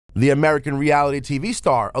The American reality TV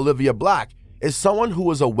star Olivia Black is someone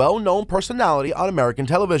who is a well-known personality on American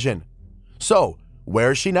television. So,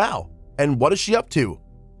 where is she now? And what is she up to?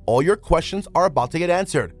 All your questions are about to get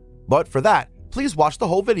answered, but for that, please watch the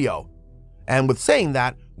whole video. And with saying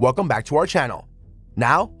that, welcome back to our channel.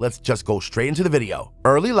 Now, let's just go straight into the video.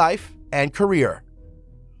 Early life and career.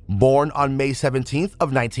 Born on May 17th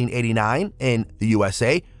of 1989 in the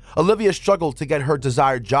USA, Olivia struggled to get her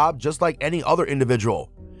desired job just like any other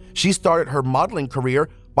individual. She started her modeling career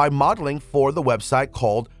by modeling for the website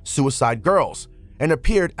called Suicide Girls and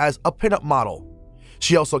appeared as a pinup model.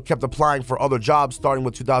 She also kept applying for other jobs starting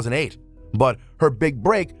with 2008, but her big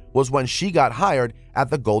break was when she got hired at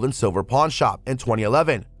the Gold and Silver Pawn Shop in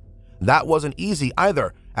 2011. That wasn't easy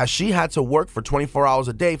either, as she had to work for 24 hours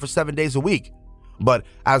a day for 7 days a week. But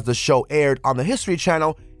as the show aired on the History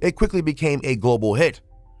Channel, it quickly became a global hit.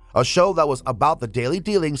 A show that was about the daily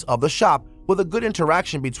dealings of the shop with a good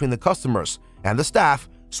interaction between the customers and the staff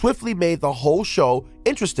swiftly made the whole show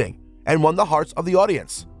interesting and won the hearts of the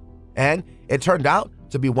audience. And it turned out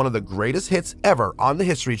to be one of the greatest hits ever on the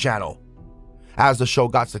History Channel. As the show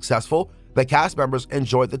got successful, the cast members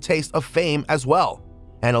enjoyed the taste of fame as well,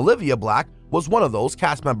 and Olivia Black was one of those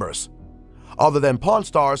cast members. Other than Pawn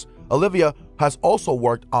Stars, Olivia has also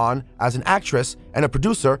worked on as an actress and a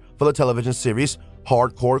producer for the television series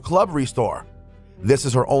Hardcore Club Restore. This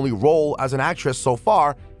is her only role as an actress so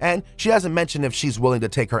far, and she hasn't mentioned if she's willing to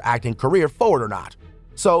take her acting career forward or not.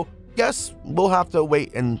 So, guess we'll have to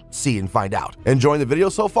wait and see and find out. Enjoying the video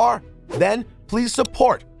so far? Then please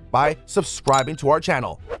support by subscribing to our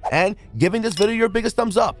channel and giving this video your biggest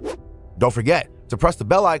thumbs up. Don't forget to press the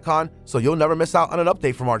bell icon so you'll never miss out on an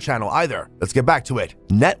update from our channel either. Let's get back to it.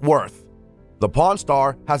 Net worth. The Pawn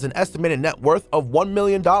Star has an estimated net worth of $1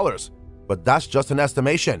 million, but that's just an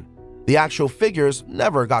estimation. The actual figures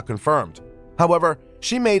never got confirmed. However,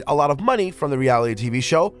 she made a lot of money from the reality TV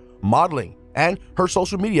show, modeling, and her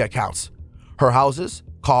social media accounts. Her houses,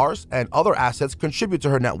 cars, and other assets contribute to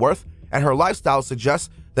her net worth, and her lifestyle suggests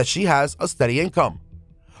that she has a steady income.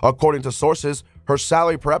 According to sources, her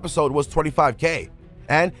salary per episode was $25K,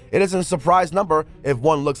 and it isn't a surprise number if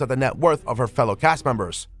one looks at the net worth of her fellow cast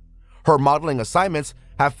members. Her modeling assignments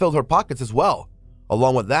have filled her pockets as well.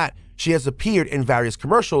 Along with that, she has appeared in various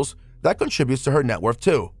commercials that contributes to her net worth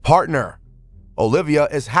too. Partner. Olivia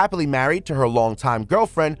is happily married to her longtime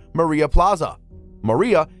girlfriend, Maria Plaza.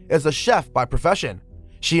 Maria is a chef by profession.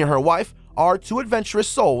 She and her wife are two adventurous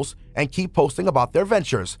souls and keep posting about their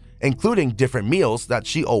ventures, including different meals that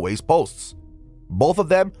she always posts. Both of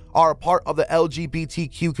them are a part of the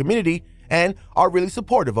LGBTQ community and are really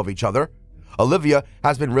supportive of each other. Olivia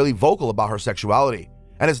has been really vocal about her sexuality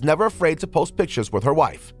and is never afraid to post pictures with her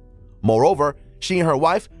wife. Moreover, she and her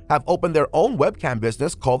wife have opened their own webcam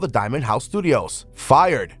business called the Diamond House Studios.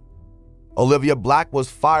 Fired. Olivia Black was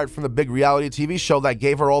fired from the big reality TV show that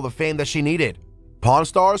gave her all the fame that she needed. Pawn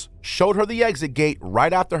Stars showed her the exit gate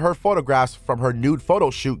right after her photographs from her nude photo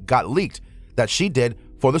shoot got leaked that she did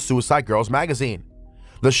for the Suicide Girls magazine.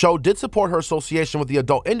 The show did support her association with the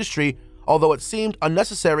adult industry, although it seemed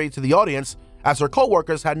unnecessary to the audience as her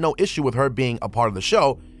co-workers had no issue with her being a part of the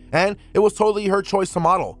show, and it was totally her choice to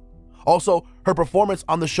model. Also, her performance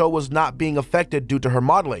on the show was not being affected due to her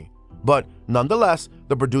modeling, but nonetheless,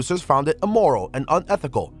 the producers found it immoral and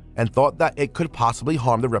unethical and thought that it could possibly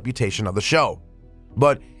harm the reputation of the show.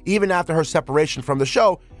 But even after her separation from the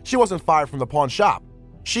show, she wasn't fired from the pawn shop.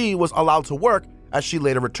 She was allowed to work as she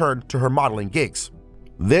later returned to her modeling gigs.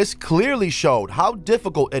 This clearly showed how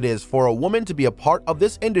difficult it is for a woman to be a part of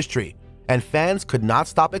this industry, and fans could not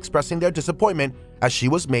stop expressing their disappointment as she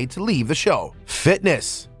was made to leave the show.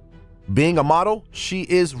 Fitness. Being a model, she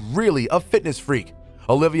is really a fitness freak.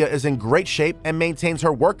 Olivia is in great shape and maintains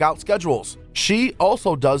her workout schedules. She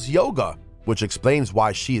also does yoga, which explains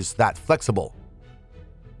why she is that flexible.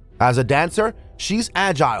 As a dancer, she's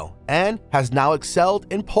agile and has now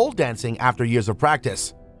excelled in pole dancing after years of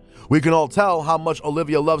practice. We can all tell how much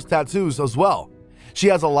Olivia loves tattoos as well. She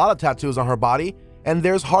has a lot of tattoos on her body, and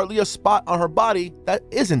there's hardly a spot on her body that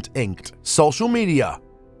isn't inked. Social media.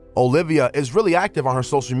 Olivia is really active on her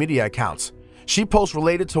social media accounts. She posts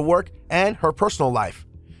related to work and her personal life.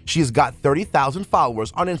 She's got 30,000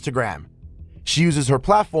 followers on Instagram. She uses her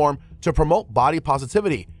platform to promote body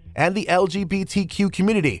positivity and the LGBTQ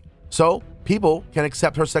community, so people can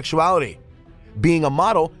accept her sexuality. Being a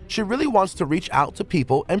model, she really wants to reach out to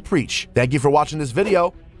people and preach. Thank you for watching this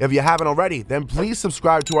video. If you haven't already, then please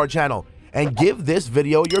subscribe to our channel and give this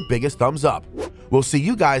video your biggest thumbs up. We'll see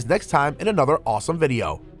you guys next time in another awesome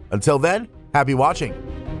video. Until then, happy watching.